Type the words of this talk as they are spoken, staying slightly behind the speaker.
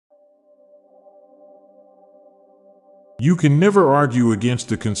You can never argue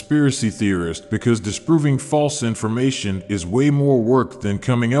against a conspiracy theorist because disproving false information is way more work than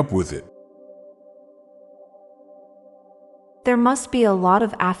coming up with it. There must be a lot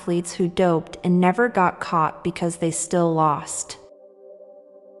of athletes who doped and never got caught because they still lost.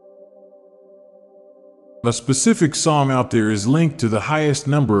 A specific song out there is linked to the highest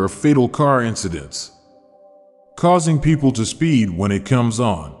number of fatal car incidents, causing people to speed when it comes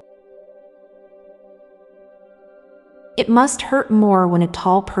on. It must hurt more when a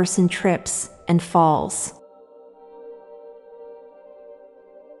tall person trips and falls.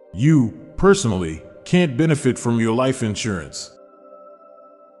 You, personally, can't benefit from your life insurance.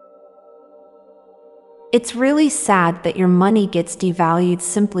 It's really sad that your money gets devalued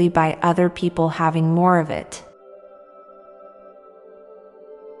simply by other people having more of it.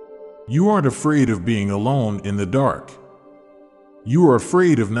 You aren't afraid of being alone in the dark. You are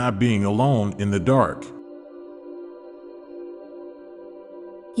afraid of not being alone in the dark.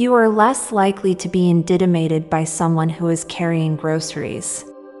 You are less likely to be intimidated by someone who is carrying groceries.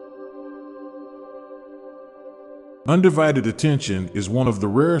 Undivided attention is one of the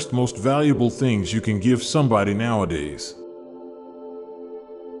rarest, most valuable things you can give somebody nowadays.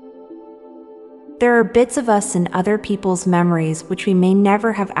 There are bits of us in other people's memories which we may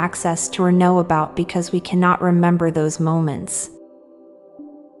never have access to or know about because we cannot remember those moments.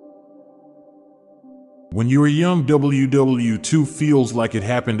 When you are young, WW2 feels like it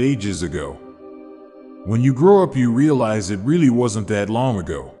happened ages ago. When you grow up, you realize it really wasn't that long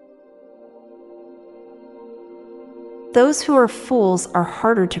ago. Those who are fools are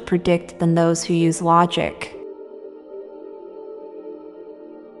harder to predict than those who use logic.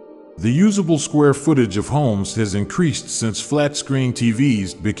 The usable square footage of homes has increased since flat-screen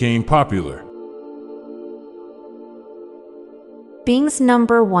TVs became popular. Bing's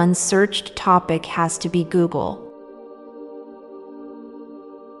 #1 searched topic has to be Google.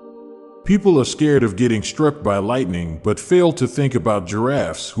 People are scared of getting struck by lightning but fail to think about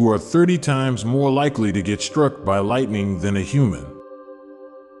giraffes, who are 30 times more likely to get struck by lightning than a human.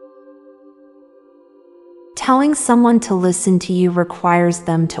 Telling someone to listen to you requires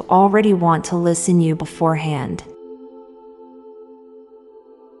them to already want to listen to you beforehand.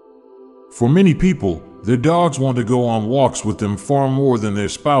 For many people, their dogs want to go on walks with them far more than their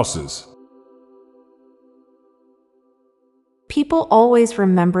spouses. People always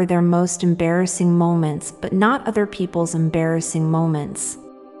remember their most embarrassing moments, but not other people's embarrassing moments.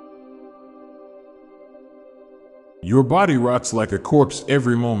 Your body rots like a corpse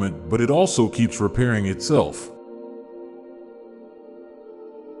every moment, but it also keeps repairing itself.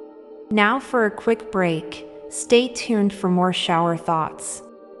 Now for a quick break. Stay tuned for more shower thoughts.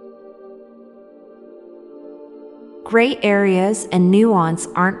 Gray areas and nuance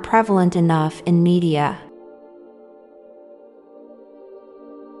aren't prevalent enough in media.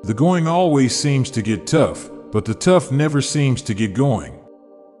 The going always seems to get tough, but the tough never seems to get going.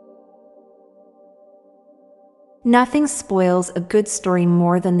 Nothing spoils a good story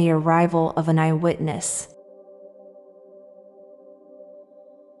more than the arrival of an eyewitness.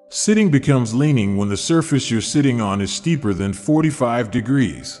 Sitting becomes leaning when the surface you're sitting on is steeper than 45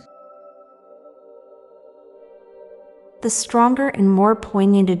 degrees. The stronger and more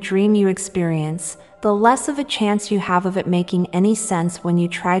poignant a dream you experience, the less of a chance you have of it making any sense when you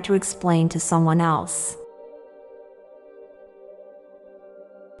try to explain to someone else.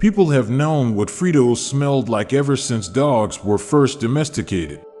 People have known what Fritos smelled like ever since dogs were first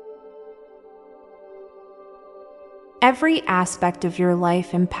domesticated. Every aspect of your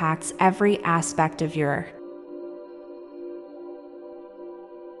life impacts every aspect of your.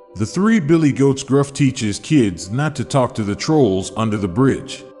 The Three Billy Goats Gruff teaches kids not to talk to the trolls under the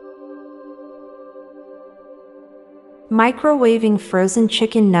bridge. Microwaving frozen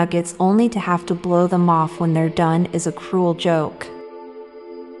chicken nuggets only to have to blow them off when they're done is a cruel joke.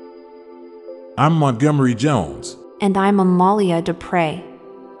 I'm Montgomery Jones. And I'm Amalia Dupre.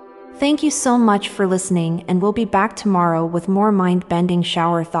 Thank you so much for listening, and we'll be back tomorrow with more mind-bending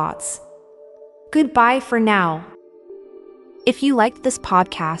shower thoughts. Goodbye for now. If you liked this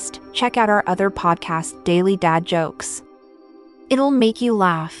podcast, check out our other podcast, Daily Dad Jokes. It'll make you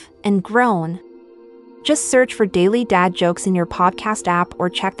laugh and groan. Just search for Daily Dad Jokes in your podcast app or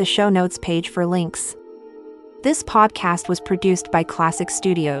check the show notes page for links. This podcast was produced by Classic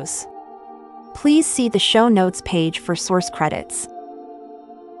Studios. Please see the show notes page for source credits.